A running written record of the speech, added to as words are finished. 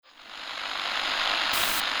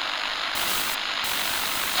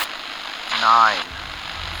9,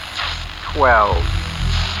 12,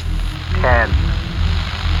 10,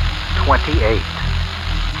 28,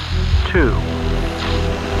 2,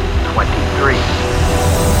 23.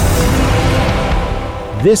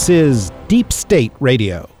 This is Deep State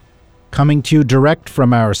Radio, coming to you direct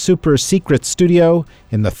from our super-secret studio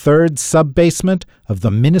in the third sub-basement of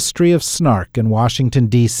the Ministry of Snark in Washington,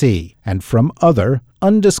 D.C., and from other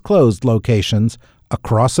undisclosed locations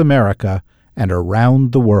across America and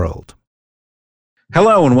around the world.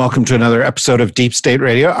 Hello, and welcome to another episode of Deep State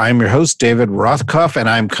Radio. I'm your host, David Rothkopf, and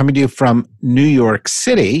I'm coming to you from New York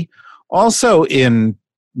City. Also in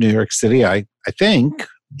New York City, I think,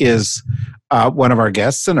 is one of our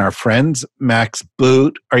guests and our friends, Max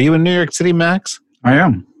Boot. Are you in New York City, Max? I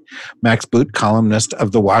am. Max Boot, columnist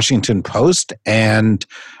of The Washington Post and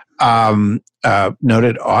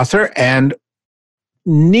noted author, and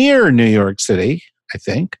near New York City, I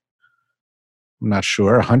think. I'm not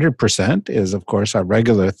sure. 100% is, of course, our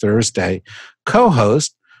regular Thursday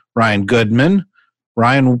co-host, Ryan Goodman.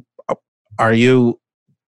 Ryan, are you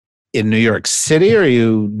in New York City or are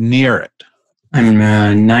you near it? I'm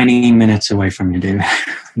 90 minutes away from you, David.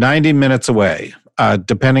 90 minutes away.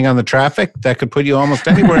 Depending on the traffic, that could put you almost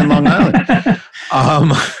anywhere in Long Island.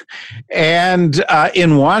 And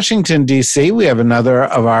in Washington, D.C., we have another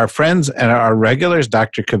of our friends and our regulars,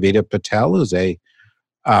 Dr. Kavita Patel, who's a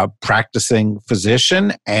practicing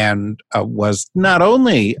physician and was not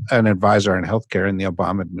only an advisor on healthcare in the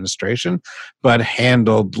Obama administration, but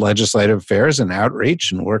handled legislative affairs and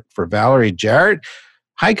outreach and worked for Valerie Jarrett.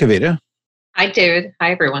 Hi, Kavita. Hi, David.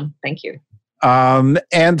 Hi, everyone. Thank you.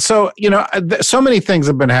 And so, so many things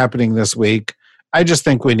have been happening this week. I just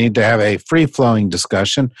think we need to have a free-flowing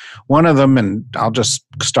discussion. One of them, and I'll just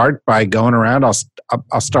start by going around.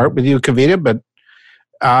 I'll start with you, Kavita, but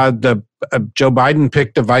Joe Biden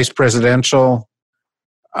picked a vice presidential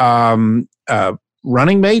running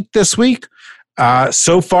mate this week.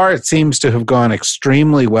 So far, it seems to have gone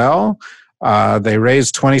extremely well. They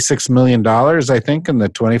raised $26 million, I think, in the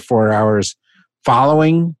 24 hours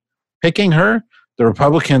following picking her. The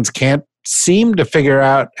Republicans can't seem to figure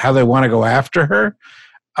out how they want to go after her.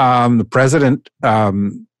 The president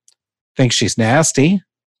thinks she's nasty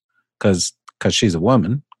because she's a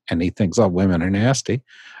woman, and he thinks all women are nasty.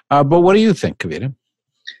 But what do you think, Kavita?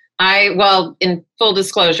 Well, in full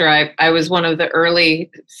disclosure, I was one of the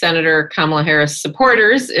early Senator Kamala Harris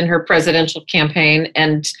supporters in her presidential campaign,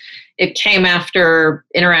 and it came after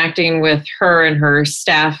interacting with her and her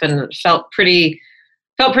staff, and felt pretty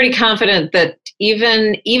confident that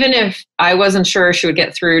even if I wasn't sure she would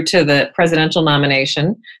get through to the presidential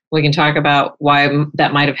nomination, we can talk about why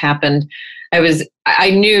that might have happened.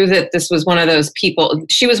 I knew that this was one of those people.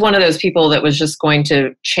 She was one of those people that was just going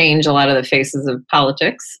to change a lot of the faces of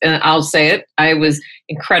politics. And I'll say it, I was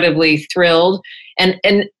incredibly thrilled. And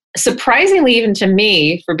surprisingly, even to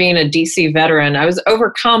me, for being a DC veteran, I was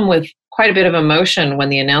overcome with quite a bit of emotion when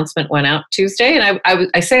the announcement went out Tuesday. And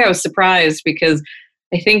I say I was surprised because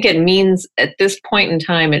I think it means at this point in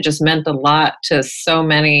time, it just meant a lot to so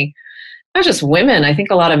many, not just women. I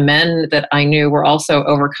think a lot of men that I knew were also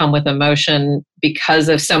overcome with emotion because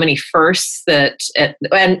of so many firsts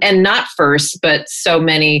and not firsts, but so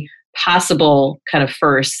many possible kind of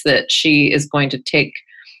firsts that she is going to take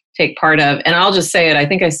part of. And I'll just say it, I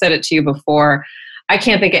think I said it to you before, I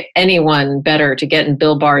can't think of anyone better to get in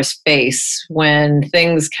Bill Barr's face when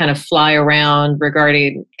things kind of fly around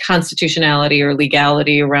regarding constitutionality or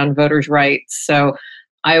legality around voters' rights. So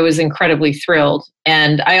I was incredibly thrilled.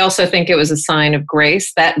 And I also think it was a sign of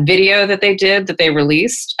grace. That video that they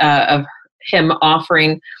released of him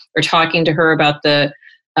offering or talking to her about the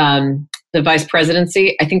vice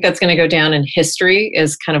presidency, I think that's going to go down in history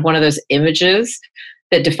as kind of one of those images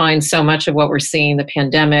that defines so much of what we're seeing, the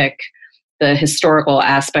pandemic, the historical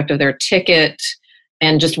aspect of their ticket,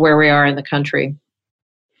 and just where we are in the country.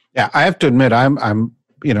 Yeah, I have to admit, I'm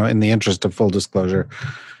in the interest of full disclosure,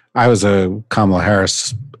 I was a Kamala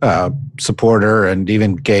Harris supporter and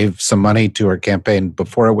even gave some money to her campaign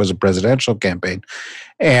before it was a presidential campaign,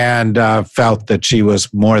 and felt that she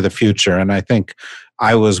was more the future. And I think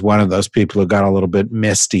I was one of those people who got a little bit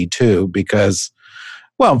misty too, because,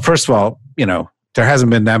 well, first of all, there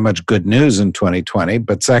hasn't been that much good news in 2020.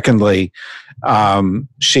 But secondly,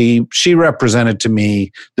 she represented to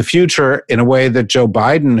me the future in a way that Joe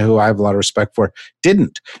Biden, who I have a lot of respect for,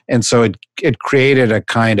 didn't. And so it created a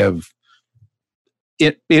kind of,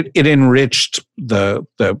 it enriched the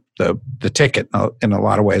ticket in a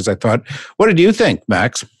lot of ways, I thought. What did you think,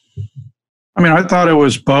 Max? I mean, I thought it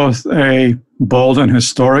was both a bold and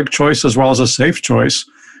historic choice as well as a safe choice.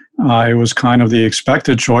 It was kind of the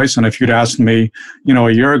expected choice. And if you'd asked me,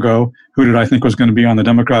 a year ago, who did I think was going to be on the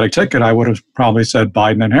Democratic ticket, I would have probably said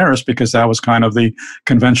Biden and Harris, because that was kind of the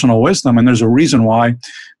conventional wisdom. And there's a reason why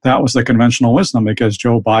that was the conventional wisdom, because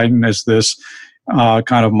Joe Biden is this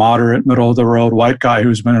kind of moderate, middle-of-the-road white guy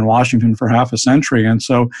who's been in Washington for half a century. And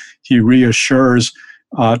so he reassures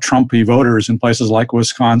Trumpy voters in places like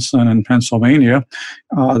Wisconsin and Pennsylvania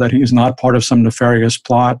that he is not part of some nefarious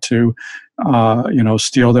plot to,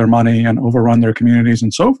 steal their money and overrun their communities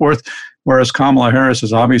and so forth. Whereas Kamala Harris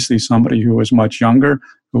is obviously somebody who is much younger,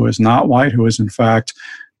 who is not white, who is in fact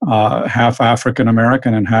half African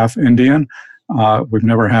American and half Indian. We've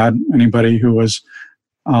never had anybody who was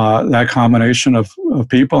that combination of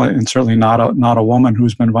people, and certainly not a woman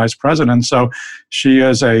who's been vice president. So she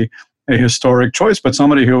is a historic choice, but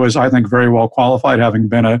somebody who is, I think, very well qualified, having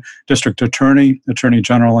been a district attorney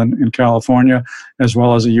general in California, as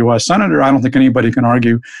well as a U.S. senator. I don't think anybody can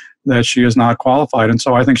argue that she is not qualified. And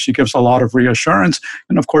so I think she gives a lot of reassurance.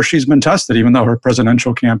 And of course, she's been tested, even though her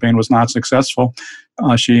presidential campaign was not successful.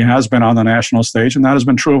 She has been on the national stage, and that has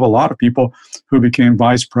been true of a lot of people who became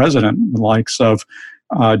vice president, the likes of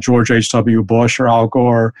George H.W. Bush or Al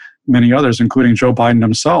Gore, many others, including Joe Biden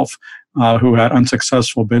himself, who had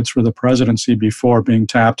unsuccessful bids for the presidency before being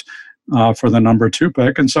tapped for the number 2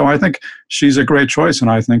 pick. And so I think she's a great choice.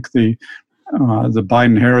 And I think the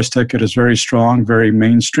Biden-Harris ticket is very strong, very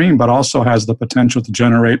mainstream, but also has the potential to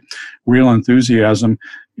generate real enthusiasm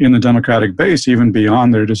in the Democratic base, even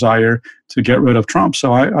beyond their desire to get rid of Trump.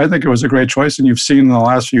 So I think it was a great choice. And you've seen in the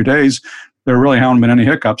last few days, there really haven't been any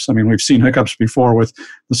hiccups. I mean, we've seen hiccups before with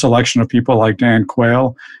the selection of people like Dan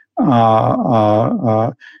Quayle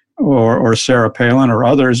or Sarah Palin or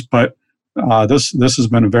others, but this has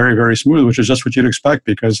been very, very smooth, which is just what you'd expect,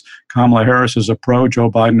 because Kamala Harris is a pro, Joe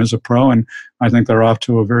Biden is a pro, and I think they're off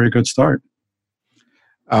to a very good start.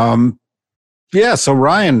 So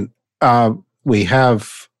Ryan, we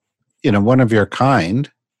have, one of your kind,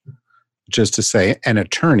 which is to say an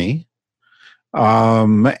attorney,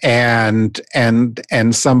 and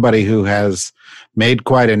somebody who has made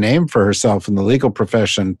quite a name for herself in the legal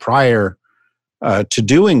profession prior to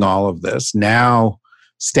doing all of this, now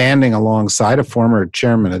standing alongside a former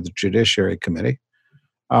chairman of the Judiciary Committee.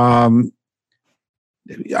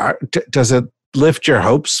 Does it lift your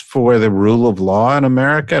hopes for the rule of law in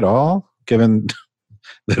America at all, given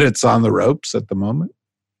that it's on the ropes at the moment?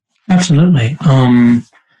 Absolutely.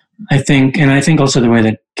 I think also the way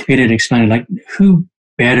that Kavita had explained it, like, who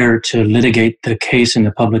better to litigate the case in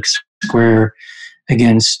the public square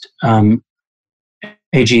against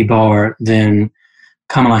AG Barr than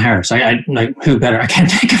Kamala Harris? I like, who better? I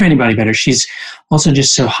can't think of anybody better. She's also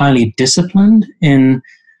just so highly disciplined in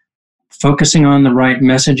focusing on the right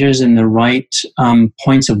messages and the right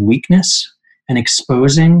points of weakness and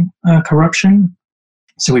exposing corruption.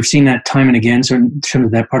 So we've seen that time and again, so in terms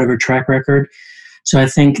of that part of her track record. So I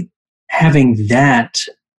think having that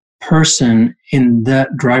person in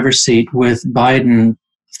that driver's seat with Biden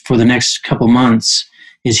for the next couple months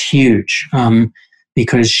is huge,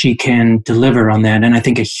 because she can deliver on that. And I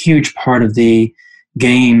think a huge part of the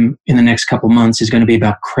game in the next couple months is going to be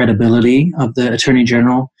about credibility of the Attorney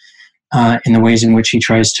General in the ways in which he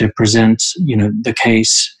tries to present, the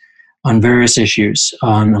case on various issues,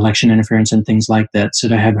 on election interference and things like that. So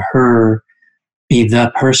to have her be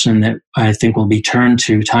the person that I think will be turned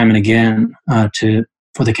to time and again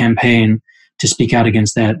for the campaign to speak out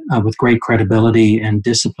against that with great credibility and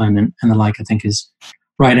discipline and the like, I think is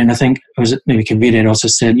right. And I think maybe Kavita had also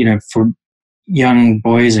said, for young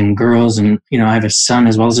boys and girls, and I have a son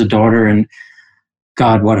as well as a daughter, and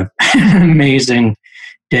God, what an amazing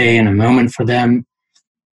day and a moment for them.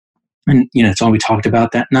 And it's all we talked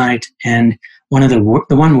about that night. And one of the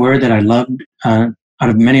one word that I loved out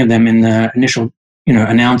of many of them in the initial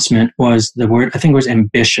announcement was the word, I think it was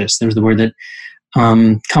ambitious. There was the word that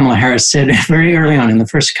Kamala Harris said very early on in the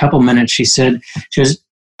first couple minutes. She said she was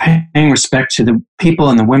paying respect to the people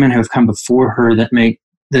and the women who have come before her that make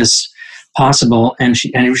this possible, and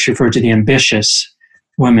she referred to the ambitious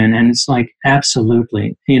women, and it's like,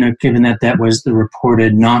 absolutely, given that was the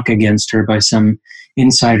reported knock against her by some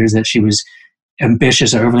insiders, that she was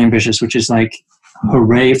ambitious or overly ambitious, which is like,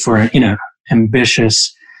 hooray for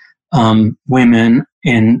ambitious women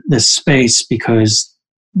in this space, because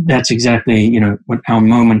that's exactly what our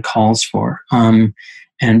moment calls for.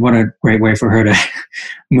 And what a great way for her to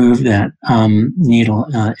move that needle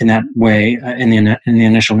in that way in the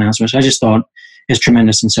initial announcement. So I just thought is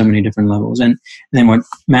tremendous in so many different levels. And then what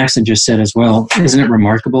Max had just said as well, isn't it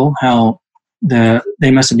remarkable how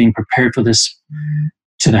they must have been prepared for this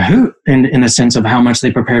to the hoot, in the sense of how much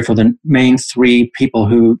they prepared for the main 3 people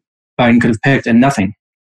who Biden could have picked, and nothing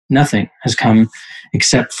nothing has come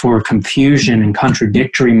except for confusion and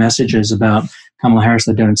contradictory messages about Kamala Harris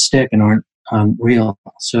that don't stick and aren't real.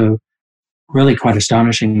 So really quite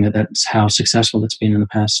astonishing that that's how successful it's been in the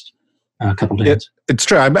past couple of days. It's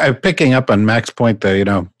true. I'm picking up on Mac's point, though. You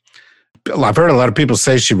know, I've heard a lot of people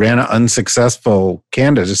say she ran an unsuccessful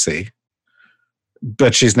candidacy,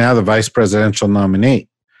 but she's now the vice presidential nominee.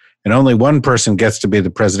 And only one person gets to be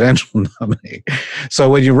the presidential nominee.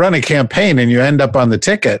 So when you run a campaign and you end up on the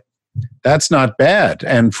ticket, that's not bad.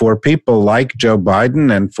 And for people like Joe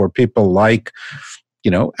Biden and for people like,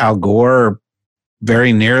 Al Gore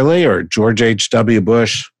very nearly, or George H.W.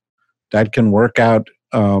 Bush, that can work out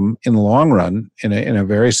in the long run in a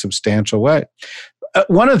very substantial way.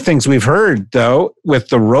 One of the things we've heard, though, with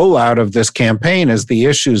the rollout of this campaign is the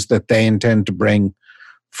issues that they intend to bring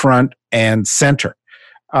front and center.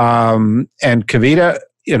 And Kavita,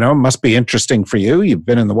 must be interesting for you. You've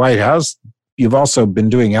been in the White House. You've also been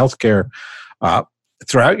doing healthcare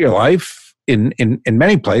throughout your life in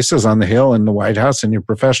many places, on the Hill, in the White House, in your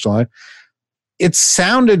professional life. It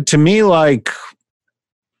sounded to me like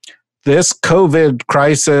this COVID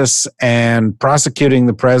crisis and prosecuting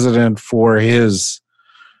the president for his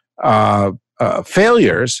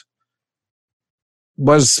failures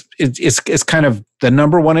is kind of the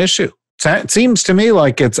number one issue. It seems to me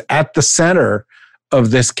like it's at the center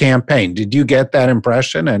of this campaign. Did you get that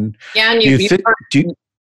impression? And yeah, and do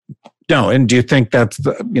you think that's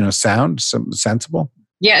sound, sensible?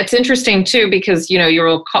 Yeah, it's interesting too, because you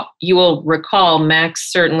will recall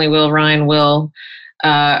Max certainly will, Ryan will,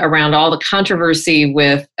 around all the controversy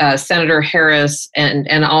with Senator Harris and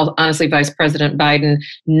honestly Vice President Biden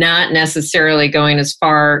not necessarily going as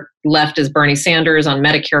far left as Bernie Sanders on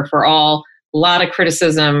Medicare for all. A lot of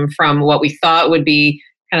criticism from what we thought would be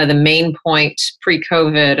kind of the main point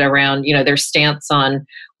pre-COVID around their stance on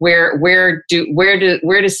where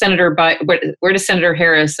does Senator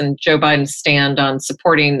Harris and Joe Biden stand on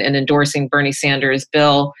supporting and endorsing Bernie Sanders'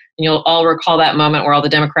 bill. And you'll all recall that moment where all the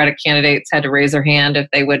Democratic candidates had to raise their hand if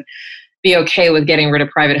they would be okay with getting rid of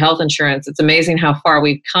private health insurance. It's amazing how far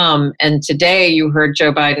we've come. And today you heard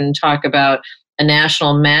Joe Biden talk about a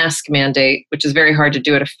national mask mandate, which is very hard to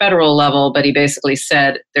do at a federal level, but he basically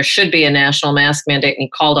said there should be a national mask mandate, and he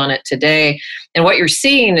called on it today. And what you're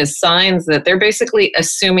seeing is signs that they're basically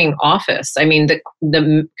assuming office. I mean,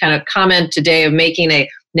 the kind of comment today of making a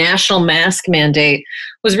national mask mandate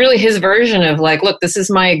was really his version of like, look, this is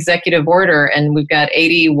my executive order, and we've got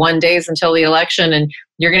 81 days until the election, and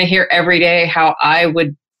you're going to hear every day how I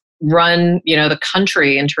would run, the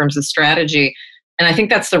country in terms of strategy. And I think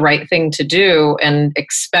that's the right thing to do, and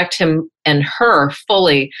expect him and her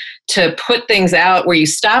fully to put things out where you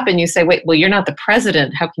stop and you say, wait, well, you're not the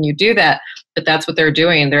president. How can you do that? But that's what they're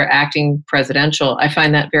doing. They're acting presidential. I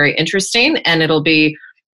find that very interesting, and it'll be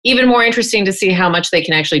even more interesting to see how much they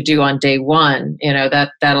can actually do on day one.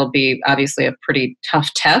 That'll be obviously a pretty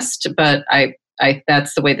tough test, but I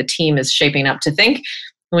that's the way the team is shaping up to think.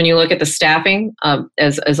 When you look at the staffing,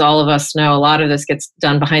 as all of us know, a lot of this gets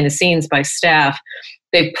done behind the scenes by staff.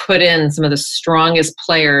 They've put in some of the strongest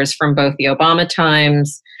players from both the Obama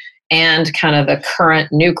times and kind of the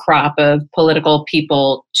current new crop of political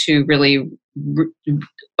people to really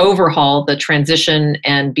overhaul the transition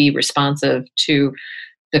and be responsive to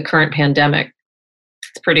the current pandemic.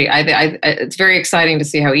 It's pretty. It's very exciting to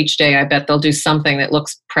see how each day I bet they'll do something that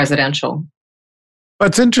looks presidential.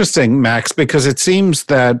 It's interesting, Max, because it seems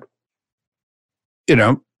that,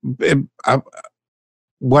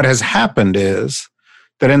 what has happened is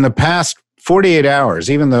that in the past 48 hours,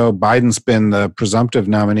 even though Biden's been the presumptive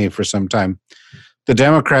nominee for some time, the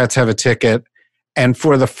Democrats have a ticket. And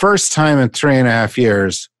for the first time in 3.5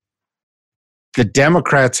 years, the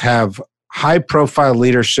Democrats have high-profile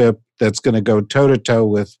leadership that's going to go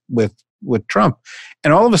toe-to-toe with Trump.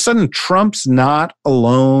 And all of a sudden, Trump's not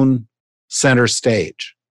alone center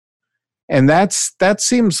stage. And that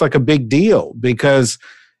seems like a big deal because,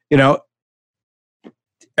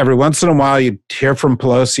 every once in a while you'd hear from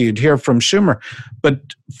Pelosi, you'd hear from Schumer. But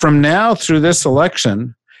from now through this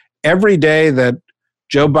election, every day that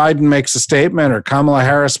Joe Biden makes a statement or Kamala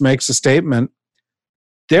Harris makes a statement,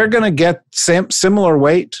 they're going to get similar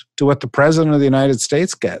weight to what the president of the United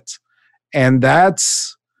States gets. And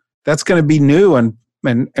that's going to be new. And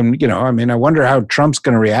I wonder how Trump's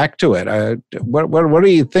going to react to it. What do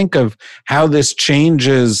you think of how this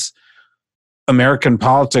changes American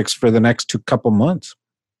politics for the next couple months?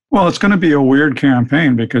 Well, it's going to be a weird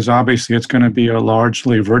campaign because obviously it's going to be a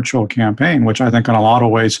largely virtual campaign, which I think in a lot of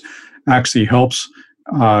ways actually helps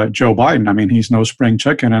Joe Biden. I mean, he's no spring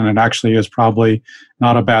chicken, and it actually is probably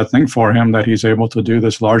not a bad thing for him that he's able to do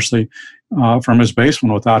this largely from his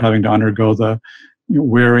basement without having to undergo the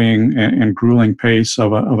wearying and grueling pace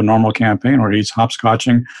of a normal campaign where he's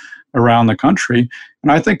hopscotching around the country.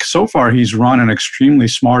 And I think so far he's run an extremely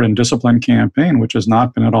smart and disciplined campaign, which has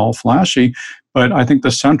not been at all flashy. But I think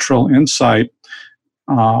the central insight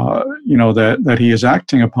that he is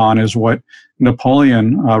acting upon is what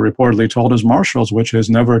Napoleon reportedly told his marshals, which is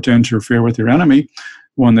never to interfere with your enemy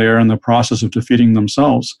when they are in the process of defeating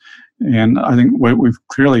themselves. And I think what we've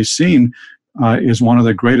clearly seen is one of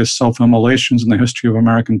the greatest self-immolations in the history of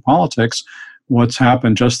American politics. What's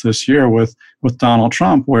happened just this year with Donald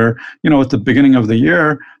Trump, where, at the beginning of the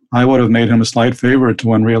year, I would have made him a slight favorite to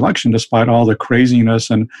win re-election despite all the craziness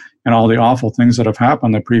and all the awful things that have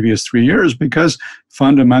happened the previous 3 years, because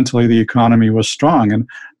fundamentally the economy was strong. And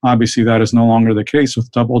obviously that is no longer the case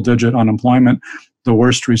with double-digit unemployment, the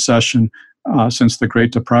worst recession since the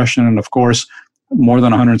Great Depression, and of course, more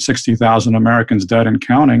than 160,000 Americans dead and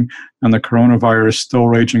counting, and the coronavirus still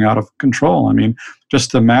raging out of control. I mean,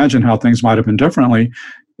 just imagine how things might have been differently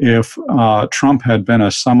if Trump had been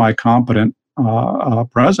a semi-competent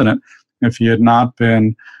president, if he had not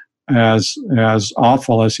been as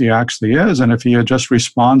awful as he actually is, and if he had just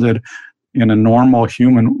responded in a normal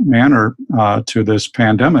human manner to this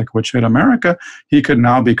pandemic, which hit America, he could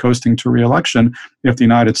now be coasting to re-election if the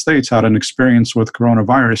United States had an experience with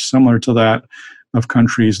coronavirus similar to that of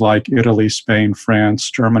countries like Italy, Spain,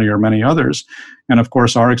 France, Germany, or many others. And of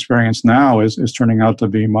course, our experience now is turning out to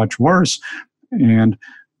be much worse. And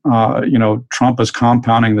Trump is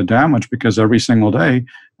compounding the damage because every single day,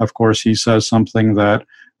 of course, he says something that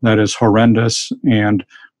is horrendous and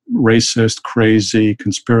racist, crazy,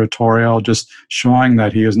 conspiratorial, just showing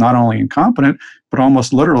that he is not only incompetent, but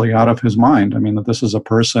almost literally out of his mind. I mean, that this is a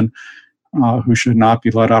person who should not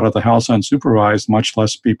be let out of the house unsupervised, much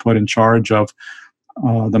less be put in charge of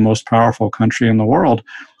the most powerful country in the world.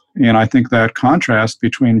 And I think that contrast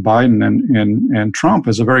between Biden and Trump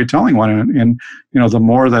is a very telling one. And the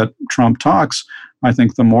more that Trump talks, I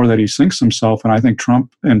think the more that he sinks himself. And I think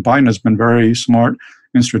Trump and Biden has been very smart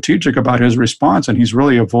and strategic about his response. And he's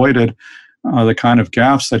really avoided the kind of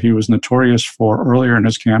gaffes that he was notorious for earlier in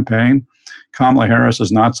his campaign. Kamala Harris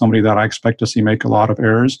is not somebody that I expect to see make a lot of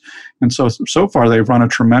errors. And so far, they've run a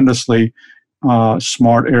tremendously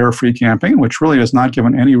smart, error-free campaign, which really has not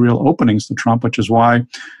given any real openings to Trump, which is why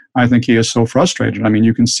I think he is so frustrated. I mean,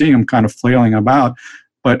 you can see him kind of flailing about,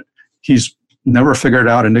 but he's never figured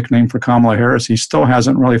out a nickname for Kamala Harris. He still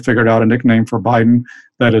hasn't really figured out a nickname for Biden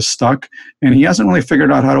that is stuck, and he hasn't really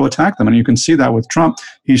figured out how to attack them. And you can see that with Trump.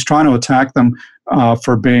 He's trying to attack them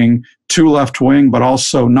for being too left-wing, but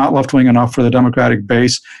also not left-wing enough for the Democratic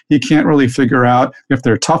base. He can't really figure out if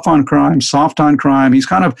they're tough on crime, soft on crime. He's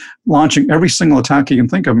kind of launching every single attack he can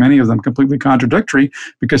think of, many of them completely contradictory,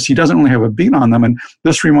 because he doesn't really have a beat on them. And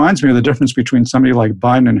this reminds me of the difference between somebody like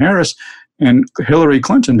Biden and Harris and Hillary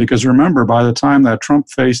Clinton, because remember, by the time that Trump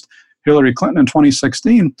faced Hillary Clinton in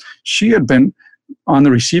 2016, she had been on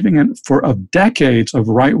the receiving end of decades of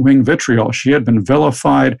right-wing vitriol. She had been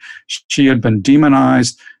vilified. She had been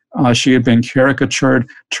demonized. She had been caricatured,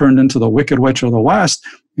 turned into the Wicked Witch of the West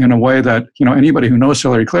in a way that, anybody who knows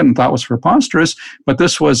Hillary Clinton thought was preposterous. But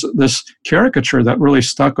this was this caricature that really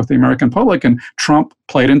stuck with the American public. And Trump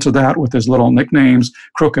played into that with his little nicknames,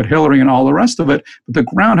 Crooked Hillary and all the rest of it. But the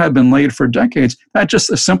ground had been laid for decades. That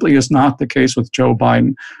just simply is not the case with Joe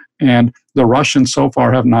Biden. And the Russians so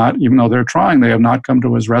far have not, even though they're trying, they have not come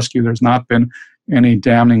to his rescue. There's not been any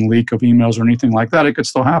damning leak of emails or anything like that. It could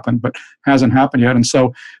still happen, but hasn't happened yet. And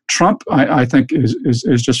so Trump, I think, is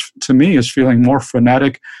just, to me, is feeling more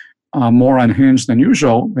frenetic, more unhinged than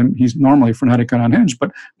usual. And he's normally frenetic and unhinged,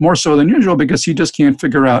 but more so than usual because he just can't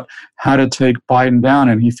figure out how to take Biden down.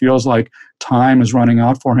 And he feels like time is running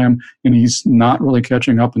out for him and he's not really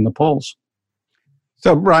catching up in the polls.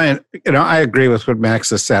 So, Brian, I agree with what Max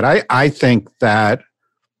has said. I think that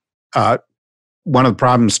one of the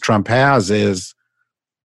problems Trump has is,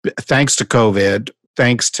 thanks to COVID,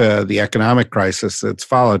 thanks to the economic crisis that's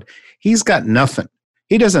followed, he's got nothing.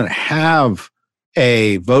 He doesn't have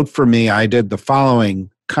a vote for me, I did the following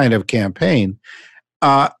kind of campaign.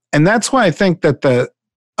 And that's why I think that the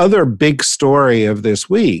other big story of this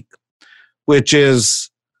week, which is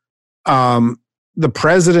the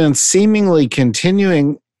president seemingly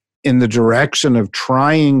continuing in the direction of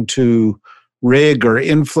trying to rig or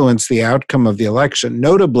influence the outcome of the election,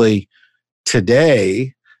 notably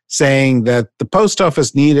today, saying that the post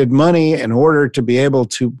office needed money in order to be able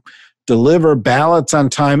to deliver ballots on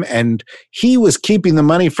time, and he was keeping the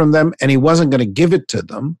money from them and he wasn't going to give it to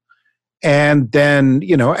them. And then,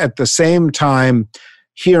 at the same time,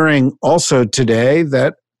 hearing also today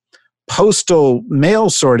that postal mail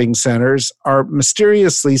sorting centers are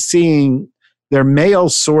mysteriously seeing their mail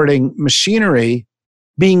sorting machinery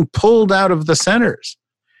being pulled out of the centers.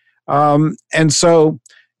 And so,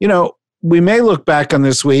 we may look back on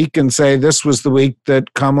this week and say this was the week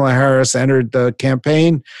that Kamala Harris entered the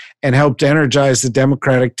campaign and helped energize the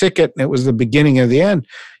Democratic ticket, and it was the beginning of the end.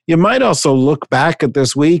 You might also look back at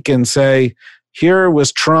this week and say, here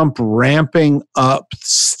was Trump ramping up,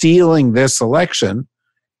 stealing this election,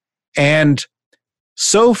 and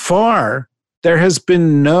so far, there has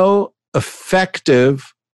been no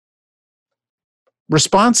effective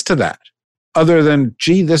response to that other than,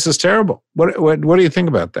 gee, this is terrible. What do you think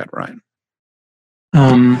about that, Ryan?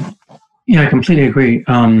 Yeah, I completely agree.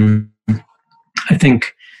 I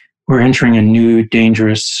think we're entering a new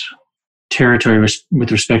dangerous territory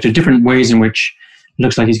with respect to different ways in which it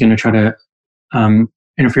looks like he's going to try to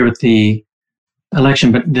interfere with the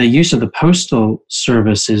election. But the use of the postal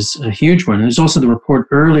service is a huge one. There's also the report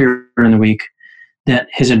earlier in the week that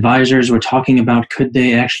his advisors were talking about, could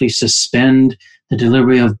they actually suspend the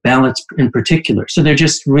delivery of ballots in particular? So they're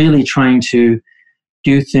just really trying to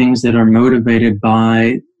do things that are motivated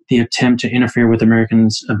by the attempt to interfere with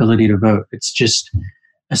Americans' ability to vote. It's just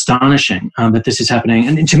astonishing that this is happening.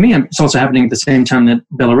 And to me, it's also happening at the same time that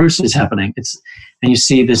Belarus is happening. And you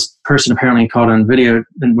see this person apparently caught on video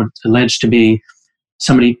and what's alleged to be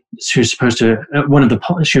somebody who's supposed to,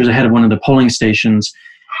 she was ahead of one of the polling stations,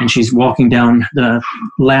 and she's walking down the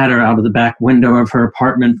ladder out of the back window of her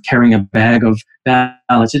apartment carrying a bag of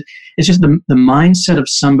ballots. It's just the mindset of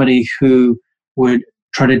somebody who would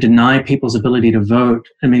try to deny people's ability to vote.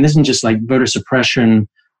 I mean, this isn't just like voter suppression,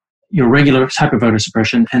 regular type of voter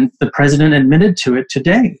suppression. And the president admitted to it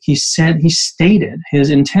today. He stated his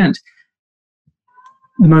intent.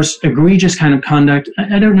 The most egregious kind of conduct.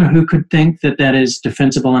 I don't know who could think that is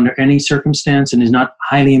defensible under any circumstance and is not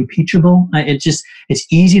highly impeachable. It's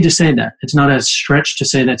easy to say that. It's not a stretch to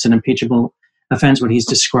say that's an impeachable offense, what he's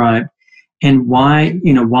described. And why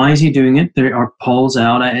is he doing it? There are polls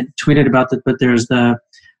out. I tweeted about that, but there's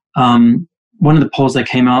one of the polls that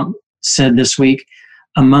came out said this week,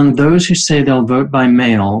 among those who say they'll vote by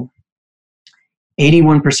mail,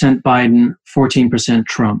 81% Biden, 14%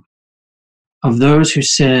 Trump. Of those who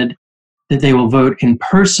said that they will vote in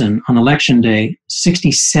person on election day,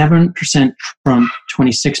 67% Trump,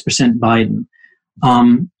 26% Biden.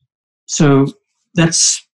 So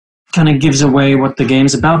that's kind of gives away what the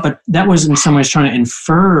game's about, but that was in some ways trying to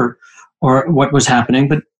infer or what was happening,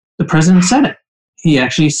 but the president said it. He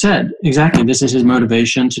actually said, exactly, this is his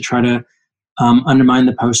motivation to try to undermine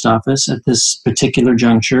the post office at this particular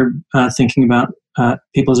juncture, thinking about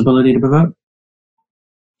people's ability to vote.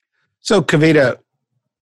 So, Kavita,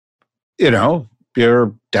 you're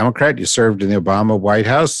a Democrat. You served in the Obama White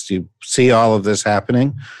House. You see all of this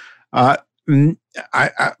happening. I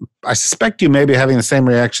suspect you may be having the same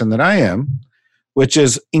reaction that I am, which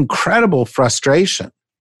is incredible frustration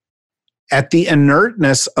at the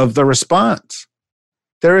inertness of the response.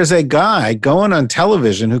 There is a guy going on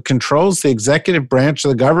television who controls the executive branch of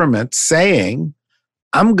the government saying,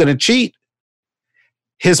 I'm going to cheat.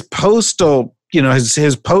 His postal,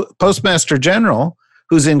 his postmaster general,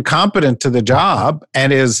 who's incompetent to the job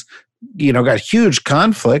and is, got huge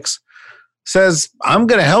conflicts, says, I'm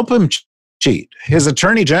going to help him cheat. His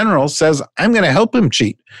attorney general says, I'm going to help him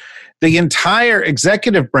cheat. The entire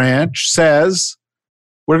executive branch says,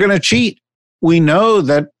 we're going to cheat. We know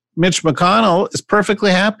that Mitch McConnell is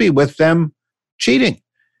perfectly happy with them cheating.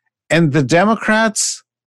 And the Democrats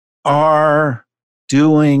are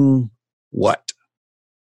doing what?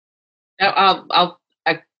 Not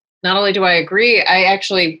only do I agree, I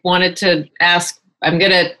actually wanted to ask, I'm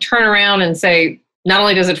going to turn around and say, not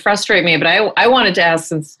only does it frustrate me, but I wanted to ask,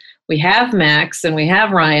 since we have Max and we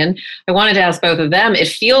have Ryan, I wanted to ask both of them. It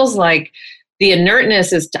feels like the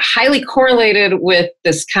inertness is highly correlated with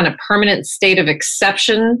this kind of permanent state of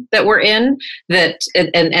exception that we're in.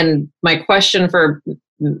 And my question for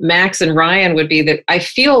Max and Ryan would be that I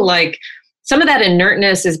feel like some of that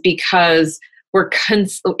inertness is because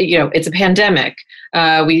it's a pandemic.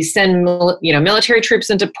 We send military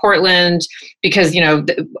troops into Portland because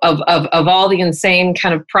of all the insane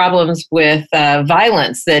kind of problems with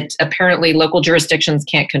violence that apparently local jurisdictions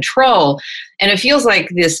can't control, and it feels like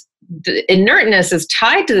the inertness is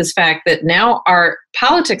tied to this fact that now our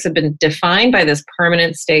politics have been defined by this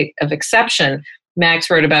permanent state of exception. Max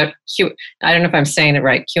wrote about I don't know if I'm saying it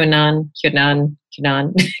right. QAnon.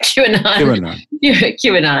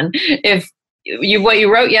 If what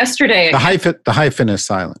you wrote yesterday, the hyphen is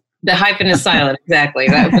silent. The hyphen is silent, exactly.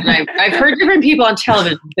 I've heard different people on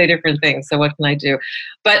television say different things, so what can I do?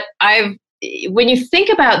 But when you think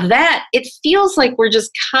about that, it feels like we're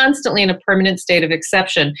just constantly in a permanent state of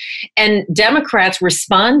exception. And Democrats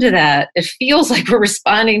respond to that. It feels like we're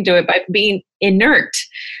responding to it by being inert.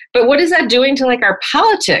 But what is that doing to like our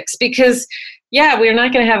politics? Because yeah, we're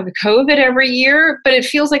not going to have COVID every year, but it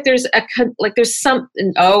feels like there's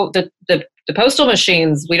something. Oh, the postal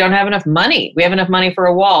machines, we don't have enough money. We have enough money for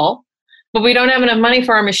a wall, but we don't have enough money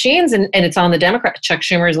for our machines, and it's on the Democrat. Chuck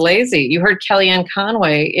Schumer's lazy. You heard Kellyanne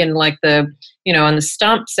Conway in on the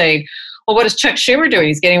stump say, well, what is Chuck Schumer doing?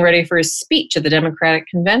 He's getting ready for his speech at the Democratic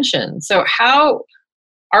convention. So how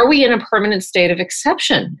are we in a permanent state of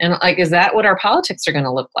exception? And is that what our politics are going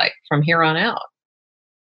to look like from here on out?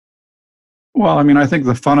 Well, I mean, I think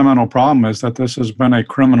the fundamental problem is that this has been a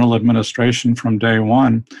criminal administration from day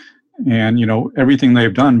one. And, everything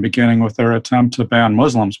they've done, beginning with their attempt to ban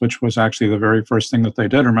Muslims, which was actually the very first thing that they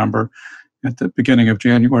did, remember, at the beginning of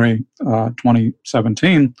January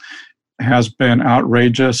 2017, has been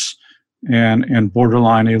outrageous and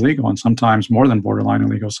borderline illegal, and sometimes more than borderline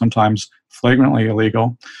illegal, sometimes flagrantly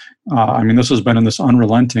illegal. This has been in this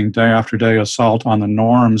unrelenting day after day assault on the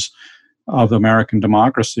norms of American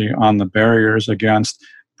democracy, on the barriers against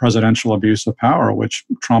presidential abuse of power, which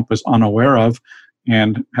Trump is unaware of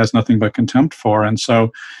and has nothing but contempt for. And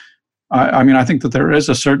so, I think that there is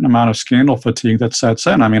a certain amount of scandal fatigue that sets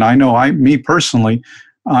in. Me personally,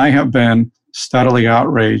 I have been steadily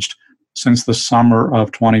outraged since the summer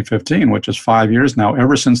of 2015, which is 5 years now,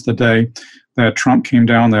 ever since the day that Trump came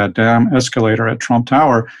down that damn escalator at Trump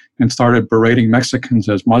Tower and started berating Mexicans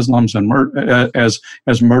as Muslims and as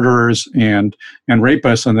murderers and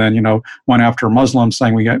rapists, and then went after Muslims,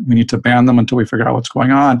 saying we need to ban them until we figure out what's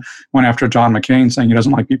going on. Went after John McCain, saying he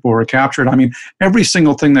doesn't like people who were captured. Every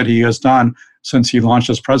single thing that he has done since he launched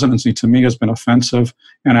his presidency, to me, has been offensive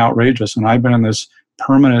and outrageous. And I've been in this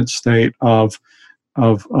permanent state of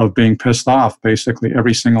being pissed off basically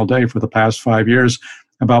every single day for the past 5 years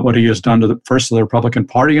about what he has done to the Republican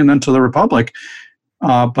Party and then to the Republic.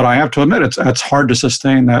 But I have to admit, it's hard to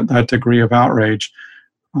sustain that degree of outrage.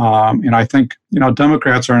 And I think,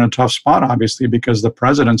 Democrats are in a tough spot, obviously, because the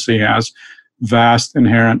presidency has vast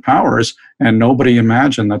inherent powers, and nobody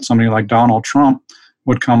imagined that somebody like Donald Trump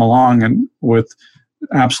would come along and with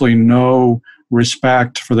absolutely no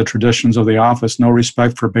respect for the traditions of the office, no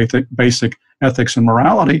respect for basic ethics and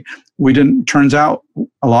morality. Turns out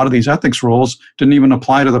a lot of these ethics rules didn't even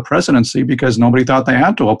apply to the presidency because nobody thought they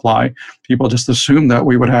had to apply. People just assumed that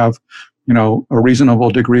we would have, a reasonable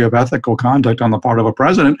degree of ethical conduct on the part of a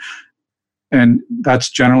president. And that's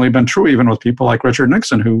generally been true even with people like Richard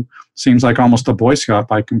Nixon, who seems like almost a Boy Scout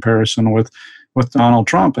by comparison with Donald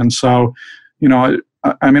Trump. And so,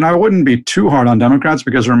 I wouldn't be too hard on Democrats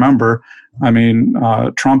because remember,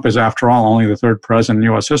 Trump is, after all, only the third president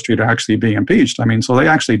in U.S. history to actually be impeached. So they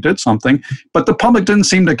actually did something, but the public didn't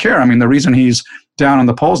seem to care. The reason he's down in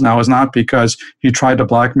the polls now is not because he tried to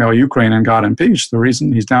blackmail Ukraine and got impeached. The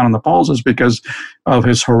reason he's down in the polls is because of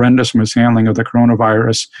his horrendous mishandling of the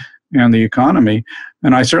coronavirus and the economy.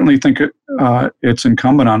 And I certainly think it's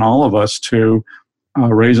incumbent on all of us to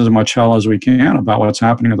raise as much hell as we can about what's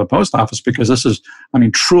happening at the post office, because this is,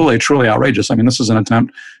 truly, truly outrageous. This is an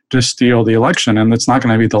attempt to steal the election, and it's not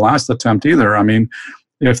going to be the last attempt either.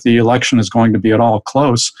 If the election is going to be at all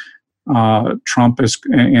close, Trump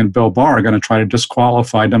and Bill Barr are going to try to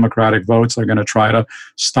disqualify Democratic votes. They're going to try to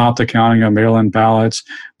stop the counting of mail-in ballots.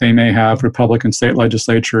 They may have Republican state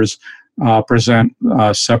legislatures present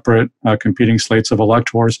separate competing slates of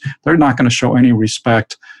electors. They're not going to show any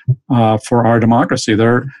respect for our democracy.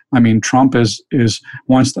 Trump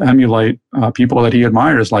wants to emulate people that he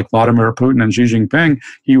admires, like Vladimir Putin and Xi Jinping.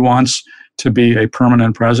 He wants to be a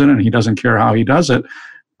permanent president, and he doesn't care how he does it.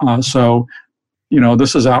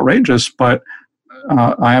 This is outrageous, but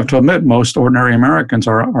I have to admit, most ordinary Americans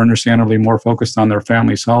are understandably more focused on their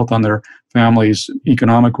family's health, on their family's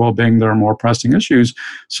economic well-being. There are more pressing issues.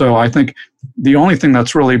 So I think the only thing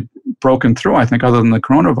that's really broken through, other than the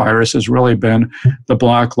coronavirus, has really been the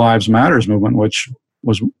Black Lives Matters movement, which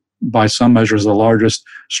was by some measures the largest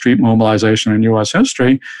street mobilization in U.S.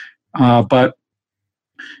 history. But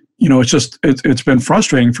it's been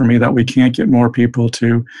frustrating for me that we can't get more people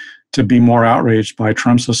to be more outraged by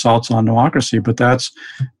Trump's assaults on democracy. But that's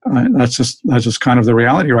just kind of the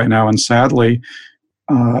reality right now. And sadly,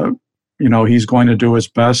 he's going to do his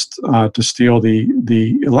best to steal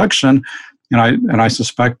the election. And I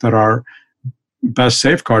suspect that our best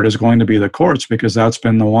safeguard is going to be the courts, because that's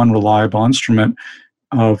been the one reliable instrument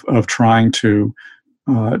of trying to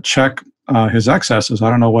check his excesses. I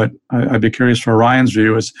don't know what I'd be curious for Ryan's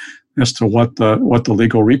view as to what the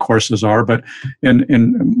legal recourses are. But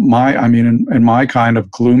in my kind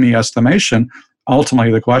of gloomy estimation,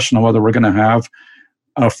 ultimately the question of whether we're going to have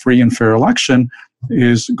a free and fair election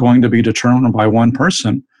is going to be determined by one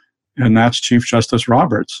person, and that's Chief Justice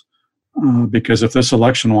Roberts. Because if this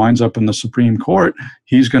election winds up in the Supreme Court,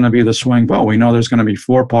 he's going to be the swing vote. We know there's going to be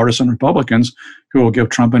 4 partisan Republicans who will give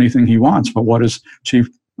Trump anything he wants. But what is Chief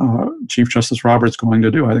Justice Roberts going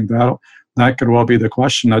to do? I think that could well be the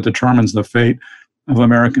question that determines the fate of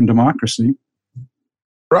American democracy.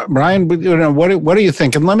 Brian, what do you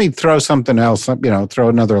think? And let me throw something else. Throw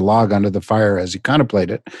another log onto the fire as you contemplate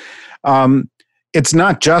it. It's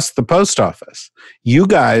not just the post office. You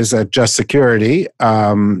guys at Just Security,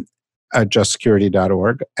 at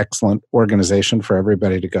justsecurity.org, excellent organization for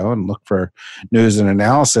everybody to go and look for news and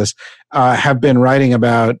analysis, have been writing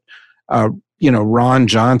about, Ron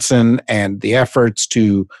Johnson and the efforts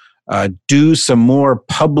to do some more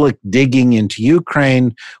public digging into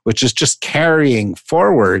Ukraine, which is just carrying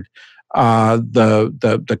forward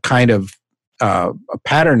the kind of a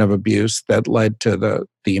pattern of abuse that led to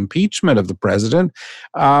the impeachment of the president.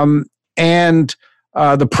 And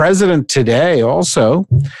the president today also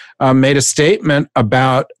made a statement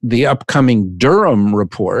about the upcoming Durham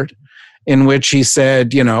report, in which he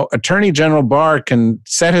said, Attorney General Barr can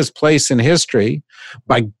set his place in history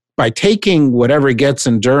by taking whatever he gets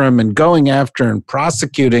in Durham and going after and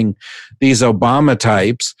prosecuting these Obama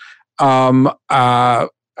types,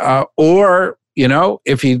 or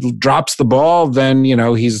if he drops the ball, then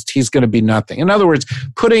he's going to be nothing. In other words,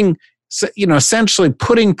 essentially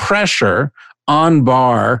putting pressure on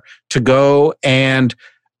Barr to go and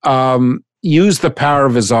use the power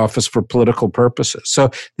of his office for political purposes.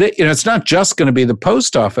 So it's not just going to be the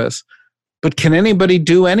post office, but can anybody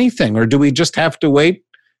do anything, or do we just have to wait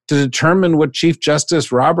to determine what Chief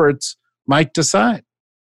Justice Roberts might decide?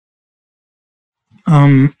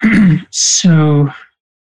 So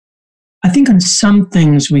I think on some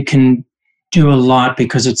things we can do a lot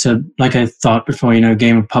because it's like I thought before, a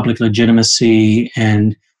game of public legitimacy.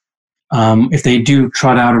 And if they do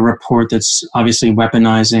trot out a report that's obviously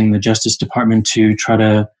weaponizing the Justice Department to try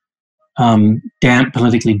to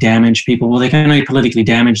politically damage people, well, they can only politically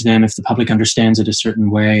damage them if the public understands it a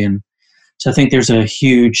certain way. And so I think there's a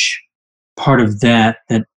huge part of that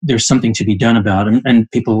there's something to be done about. And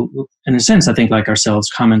people, in a sense, I think like ourselves,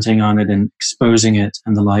 commenting on it and exposing it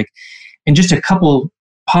and the like. And just a couple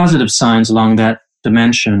positive signs along that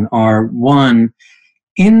dimension are, one,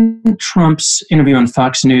 in Trump's interview on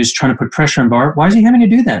Fox News trying to put pressure on Barr, why is he having to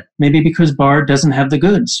do that? Maybe because Barr doesn't have the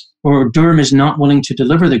goods, or Durham is not willing to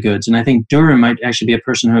deliver the goods. And I think Durham might actually be a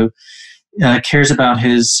person who cares about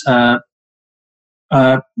his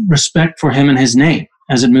respect for him and his name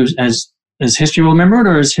as it moves, as history will remember it,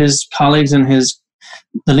 or as his colleagues and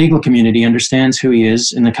the legal community understands who he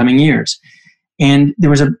is in the coming years. And there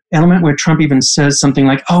was an element where Trump even says something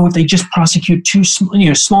like, if they just prosecute two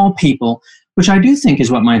small people, which I do think is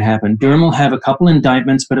what might happen. Durham will have a couple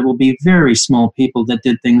indictments, but it will be very small people that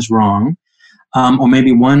did things wrong. Or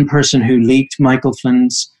maybe one person who leaked Michael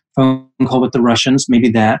Flynn's phone call with the Russians, maybe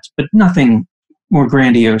that, but nothing more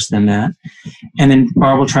grandiose than that. And then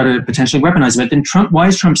Barr will try to potentially weaponize it. Then why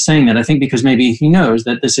is Trump saying that? I think because maybe he knows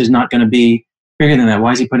that this is not going to be bigger than that.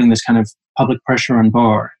 Why is he putting this kind of public pressure on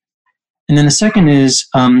Barr? And then the second is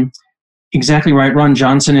exactly right. Ron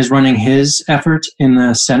Johnson is running his effort in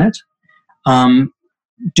the Senate,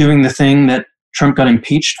 doing the thing that Trump got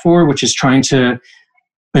impeached for, which is trying to,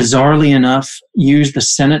 bizarrely enough, use the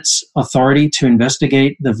Senate's authority to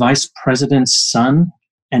investigate the vice president's son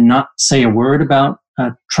and not say a word about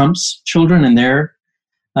Trump's children and their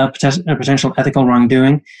potential ethical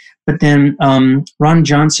wrongdoing. But then Ron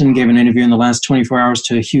Johnson gave an interview in the last 24 hours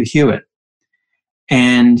to Hugh Hewitt.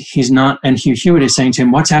 And Hugh Hewitt is saying to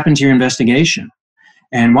him, what's happened to your investigation?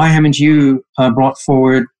 And why haven't you brought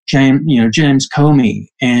forward James Comey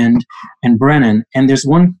and Brennan? And there's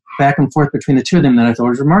one back and forth between the two of them that I thought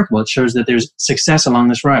was remarkable. It shows that there's success along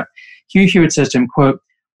this route. Hugh Hewitt says to him, quote,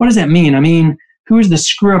 what does that mean? I mean, who is the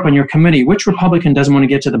screw up on your committee? Which Republican doesn't want to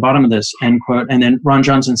get to the bottom of this? End quote. And then Ron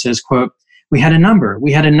Johnson says, quote, we had a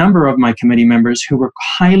number of my committee members who were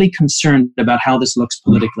highly concerned about how this looks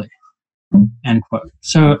politically. End quote.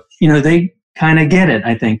 So, they kind of get it,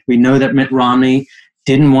 I think. We know that Mitt Romney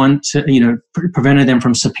didn't want to, prevented them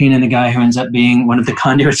from subpoenaing the guy who ends up being one of the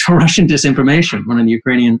conduits for Russian disinformation, one of the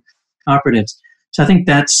Ukrainian operatives. So I think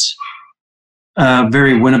that's a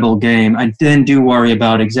very winnable game. I then do worry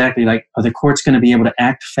about exactly are the courts going to be able to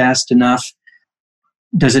act fast enough?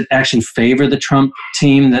 Does it actually favor the Trump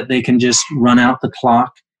team that they can just run out the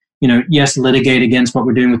clock yes, litigate against what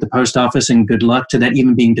we're doing with the post office, and good luck to that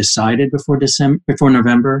even being decided before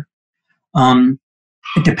November.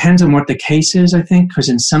 It depends on what the case is, I think, because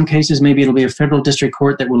in some cases, maybe it'll be a federal district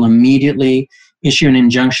court that will immediately issue an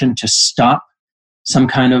injunction to stop some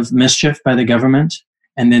kind of mischief by the government,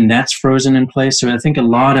 and then that's frozen in place. So I think a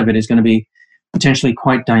lot of it is going to be potentially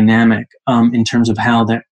quite dynamic in terms of how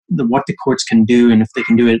what the courts can do and if they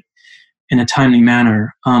can do it in a timely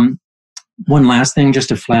manner. One last thing just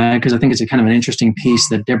to flag, because I think it's a kind of an interesting piece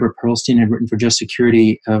that Deborah Pearlstein had written for Just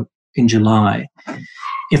Security in July.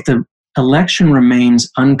 If the election remains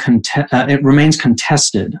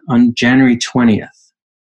contested on January 20th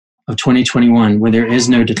of 2021, where there is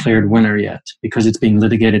no declared winner yet because it's being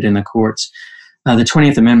litigated in the courts, the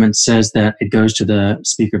 20th Amendment says that it goes to the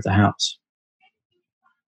Speaker of the House.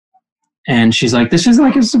 And she's like, this is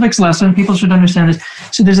like a civics lesson. People should understand this.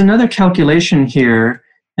 So there's another calculation here.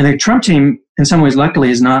 And the Trump team, in some ways,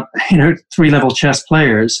 luckily, is not, three-level chess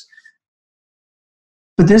players.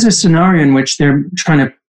 But there's a scenario in which they're trying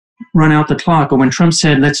to run out the clock. Or when Trump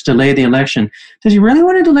said, let's delay the election, does he really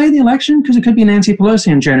want to delay the election? Because it could be Nancy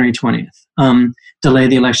Pelosi on January 20th. Delay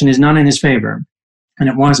the election is not in his favor. And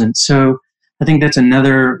it wasn't. So I think that's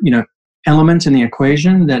another, element in the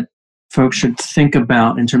equation that folks should think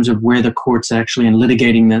about in terms of where the courts actually, in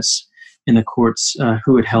litigating this in the courts,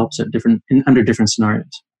 who it helps at under different scenarios.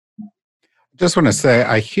 Just want to say,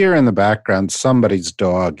 I hear in the background somebody's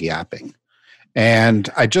dog yapping. And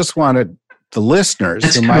I just wanted the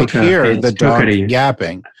listeners who might hear the dog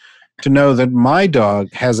yapping to know that my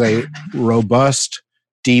dog has a robust,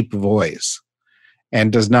 deep voice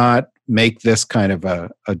and does not make this kind of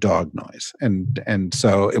a dog noise. And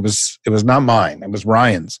so it was not mine. It was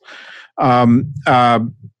Ryan's.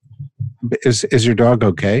 Is your dog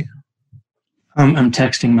okay? I'm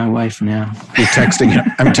texting my wife now. You're texting him.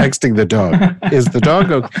 I'm texting the dog. Is the dog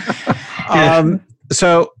okay?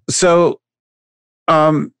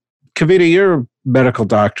 Kavita, you're a medical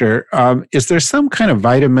doctor. Is there some kind of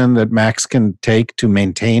vitamin that Max can take to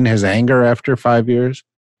maintain his anger after 5 years?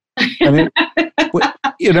 I mean,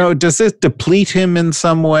 does this deplete him in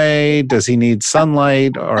some way? Does he need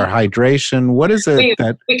sunlight or hydration? What is it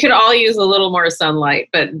we could all use a little more sunlight,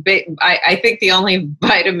 but I think the only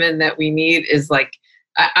vitamin that we need is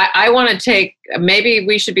I want to take, maybe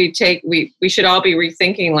we should we should all be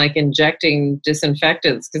rethinking injecting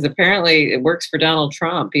disinfectants, because apparently it works for Donald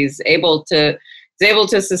Trump. He's able to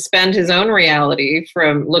suspend his own reality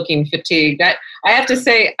from looking fatigued. I have to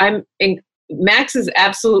say, Max is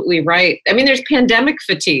absolutely right. I mean, there's pandemic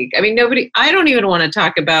fatigue. I mean, I don't even want to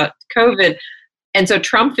talk about COVID. And so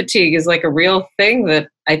Trump fatigue is a real thing that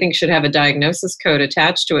I think should have a diagnosis code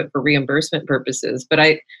attached to it for reimbursement purposes. But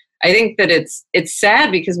I think that it's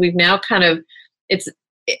sad because we've now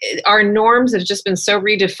our norms have just been so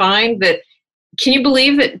redefined that, can you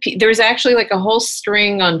believe that there's actually a whole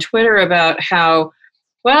string on Twitter about how,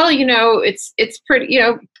 well, it's pretty,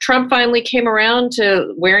 Trump finally came around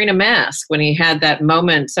to wearing a mask when he had that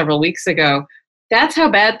moment several weeks ago. That's how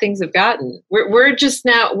bad things have gotten. We're just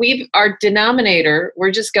now, our denominator,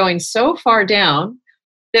 we're just going so far down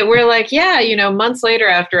that we're months later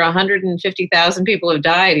after 150,000 people have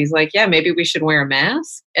died, he's like, yeah, maybe we should wear a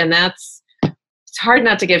mask. And it's hard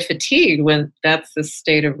not to get fatigued when that's the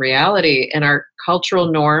state of reality. And our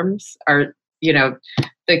cultural norms are,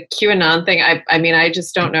 the QAnon thing, I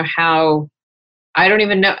just don't know how. I don't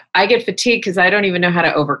even know. I get fatigued because I don't even know how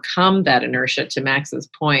to overcome that inertia, to Max's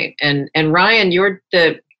point. And Ryan,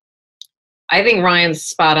 I think Ryan's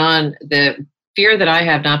spot on. The fear that I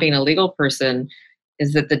have, not being a legal person,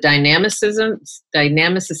 is that the dynamicism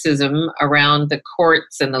around the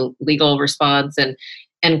courts and the legal response and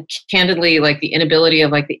candidly, the inability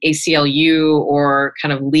of the ACLU or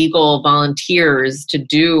kind of legal volunteers to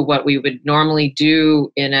do what we would normally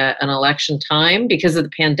do in an election time because of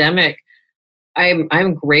the pandemic.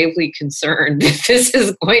 I'm gravely concerned that this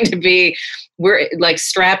is going to be, we're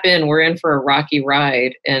strap in, we're in for a rocky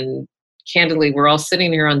ride. And candidly, we're all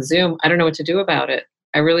sitting here on Zoom. I don't know what to do about it.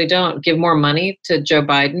 I really don't. Give more money to Joe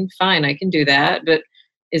Biden? Fine, I can do that. But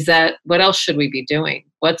what else should we be doing?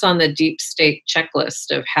 What's on the deep state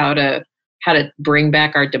checklist of how to bring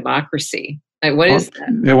back our democracy? What is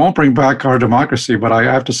that? It won't bring back our democracy, but I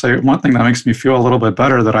have to say one thing that makes me feel a little bit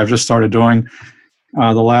better that I've just started doing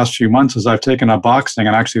the last few months is I've taken up boxing,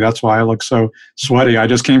 and actually that's why I look so sweaty. I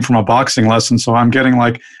just came from a boxing lesson, so I'm getting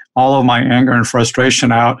all of my anger and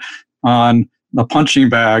frustration out on the punching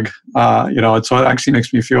bag. So it actually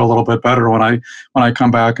makes me feel a little bit better when I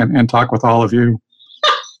come back and talk with all of you.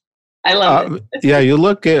 I love it. Yeah, you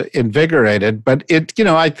look invigorated, but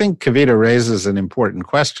I think Kavita raises an important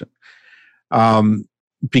question.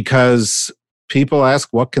 because people ask,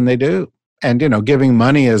 what can they do? And, giving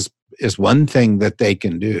money is one thing that they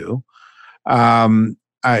can do.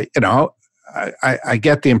 I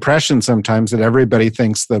get the impression sometimes that everybody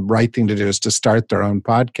thinks the right thing to do is to start their own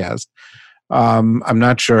podcast. I'm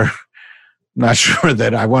not sure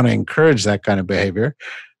that I want to encourage that kind of behavior.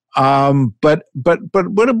 But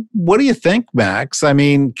what do you think, Max?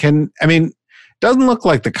 It doesn't look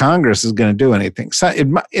like the Congress is going to do anything. So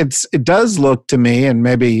it does look to me, and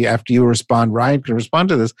maybe after you respond, Ryan can respond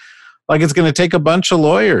to this, like it's going to take a bunch of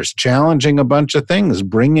lawyers challenging a bunch of things,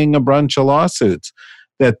 bringing a bunch of lawsuits,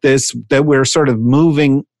 that we're sort of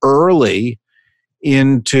moving early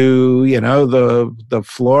into, the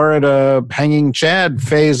Florida hanging Chad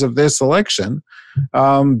phase of this election,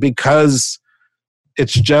 because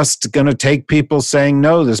it's just going to take people saying,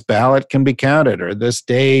 no, this ballot can be counted, or this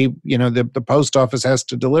day, the post office has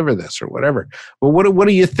to deliver this, or whatever. But what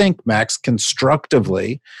do you think, Max,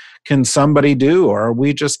 constructively can somebody do? Or are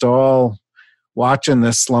we just all watching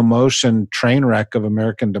this slow motion train wreck of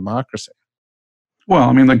American democracy?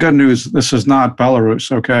 Well, the good news, this is not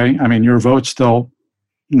Belarus, okay? Your vote still,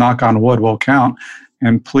 knock on wood, will count.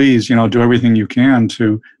 And please, do everything you can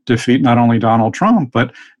to defeat not only Donald Trump,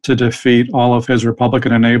 but to defeat all of his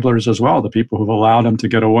Republican enablers as well, the people who've allowed him to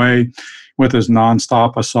get away with his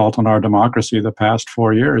nonstop assault on our democracy the past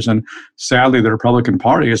 4 years. And sadly, the Republican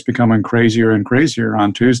Party is becoming crazier and crazier.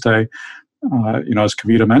 On Tuesday, as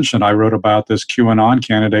Kavita mentioned, I wrote about this QAnon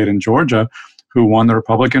candidate in Georgia who won the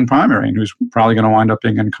Republican primary and who's probably going to wind up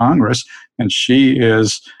being in Congress. And she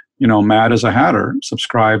is, mad as a hatter,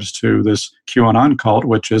 subscribes to this QAnon cult,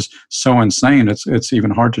 which is so insane. It's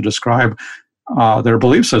even hard to describe their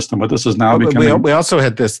belief system. But this is now becoming. We also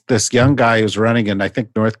had this young guy who's running in, I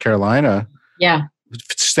think, North Carolina. Yeah.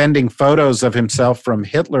 Sending photos of himself from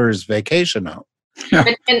Hitler's vacation home. Yeah.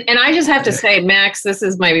 And I just have to say, Max, this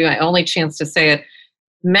is maybe my only chance to say it.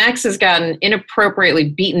 Max has gotten inappropriately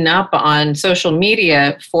beaten up on social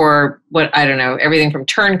media for everything from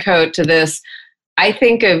turncoat to this. I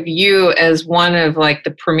think of you as one of like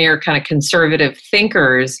the premier kind of conservative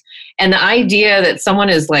thinkers, and the idea that someone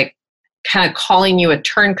is like kind of calling you a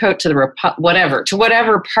turncoat to to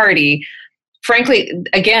whatever party, frankly,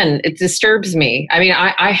 again, it disturbs me.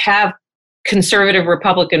 I have conservative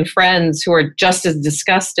Republican friends who are just as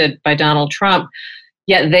disgusted by Donald Trump,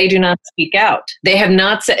 yet they do not speak out. They have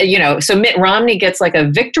not said, so Mitt Romney gets like a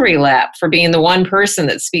victory lap for being the one person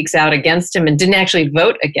that speaks out against him and didn't actually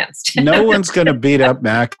vote against him. No one's going to beat up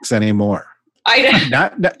Max anymore. David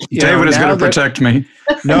is going to protect me.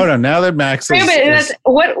 No. Now that Max is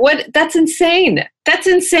that's insane. That's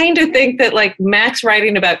insane to think that like Max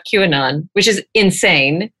writing about QAnon, which is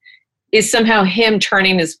insane, is somehow him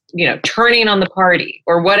turning on the party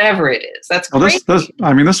or whatever it is. That's crazy.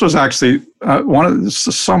 This was actually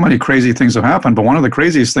so many crazy things have happened, but one of the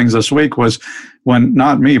craziest things this week was when,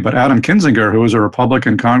 not me, but Adam Kinzinger, who was a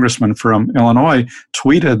Republican congressman from Illinois,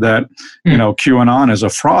 tweeted that, QAnon is a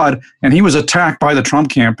fraud, and he was attacked by the Trump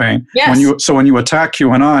campaign. Yes. When you attack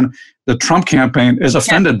QAnon, the Trump campaign is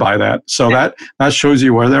offended by that. So that shows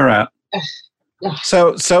you where they're at.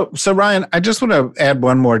 So Ryan, I just want to add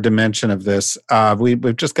one more dimension of this.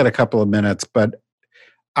 We've just got a couple of minutes, but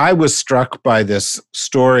I was struck by this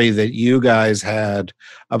story that you guys had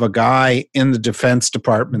of a guy in the Defense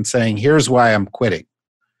Department saying, here's why I'm quitting.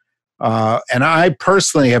 And I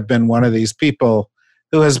personally have been one of these people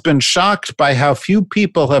who has been shocked by how few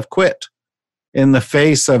people have quit in the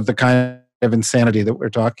face of the kind of insanity that we're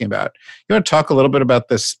talking about. You want to talk a little bit about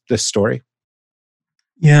this story?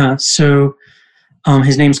 Yeah, so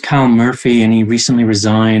his name's Kyle Murphy, and he recently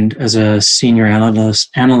resigned as a senior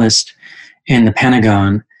analyst in the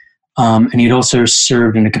Pentagon. And he'd also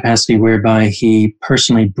served in a capacity whereby he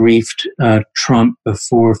personally briefed Trump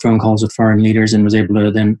before phone calls with foreign leaders and was able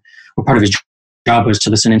to then, or part of his job was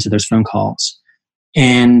to listen into those phone calls.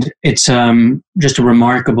 And it's just a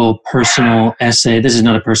remarkable personal essay. This is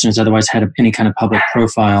not a person who's otherwise had any kind of public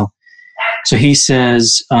profile. So he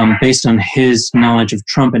says, based on his knowledge of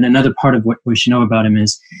Trump, and another part of what we should know about him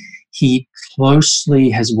is he closely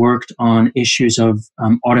has worked on issues of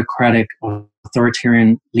autocratic,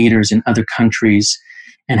 authoritarian leaders in other countries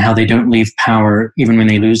and how they don't leave power even when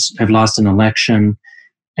they have lost an election,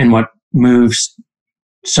 and what moves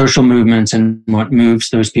social movements and what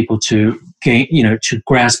moves those people to gain, to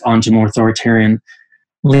grasp onto more authoritarian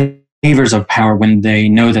levers of power when they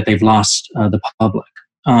know that they've lost the public.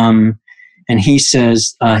 And he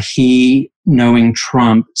says he, knowing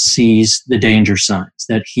Trump, sees the danger signs,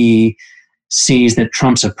 that he sees that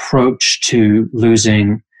Trump's approach to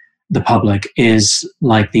losing the public is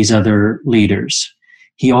like these other leaders.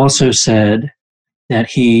 He also said that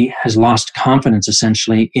he has lost confidence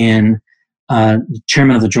essentially in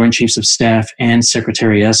Chairman of the Joint Chiefs of Staff and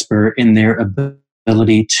Secretary Esper in their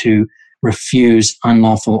ability to refuse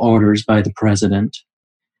unlawful orders by the president.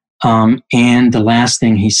 And the last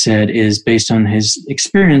thing he said is, based on his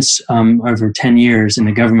experience over 10 years in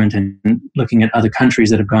the government and looking at other countries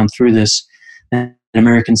that have gone through this, that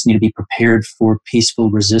Americans need to be prepared for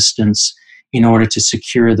peaceful resistance in order to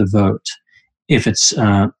secure the vote if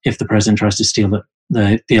the president tries to steal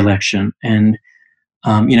the election. And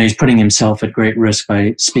he's putting himself at great risk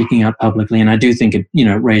by speaking out publicly. And I do think it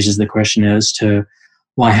raises the question as to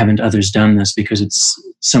why haven't others done this, because it's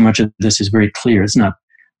so much of this is very clear. It's not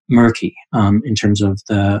murky in terms of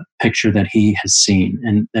the picture that he has seen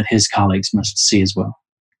and that his colleagues must see as well.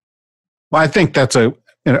 Well, I think that's a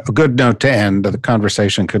good note to end. The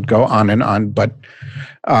conversation could go on and on, but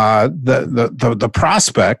the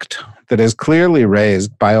prospect that is clearly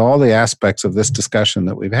raised by all the aspects of this discussion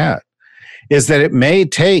that we've had is that it may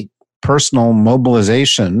take personal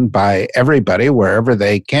mobilization by everybody, wherever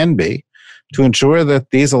they can be, to ensure that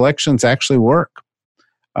these elections actually work.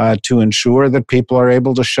 To ensure that people are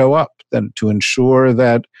able to show up, to ensure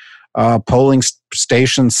that polling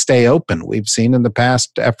stations stay open. We've seen in the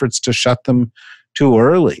past efforts to shut them too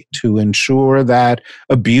early, to ensure that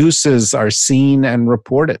abuses are seen and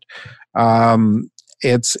reported.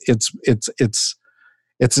 It's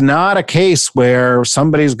not a case where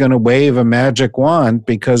somebody's going to wave a magic wand,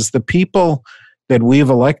 because the people that we've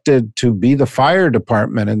elected to be the fire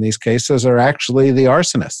department in these cases are actually the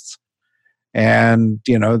arsonists. And,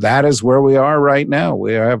 that is where we are right now.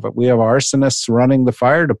 We have arsonists running the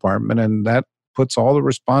fire department, and that puts all the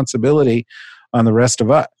responsibility on the rest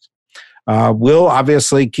of us. We'll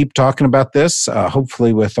obviously keep talking about this,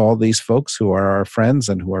 hopefully with all these folks who are our friends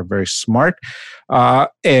and who are very smart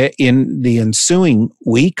in the ensuing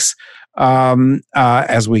weeks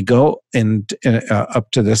as we go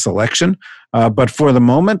up to this election. But for the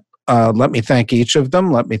moment, let me thank each of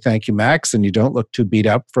them. Let me thank you, Max. And you don't look too beat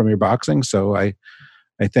up from your boxing, so I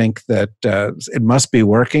think that it must be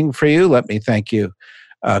working for you. Let me thank you,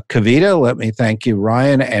 Kavita. Let me thank you,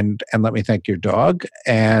 Ryan, and let me thank your dog.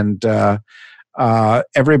 And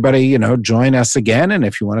everybody, join us again. And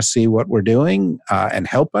if you want to see what we're doing and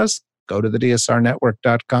help us, go to the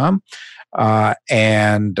dsrnetwork.com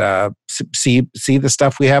and see the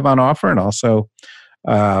stuff we have on offer, and also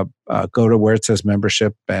go to where it says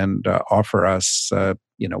membership and offer us,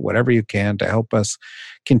 whatever you can to help us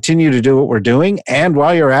continue to do what we're doing. And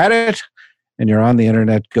while you're at it and you're on the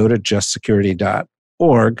internet, go to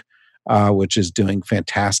justsecurity.org, which is doing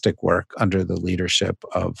fantastic work under the leadership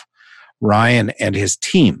of Ryan and his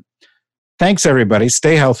team. Thanks, everybody.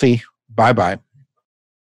 Stay healthy. Bye-bye.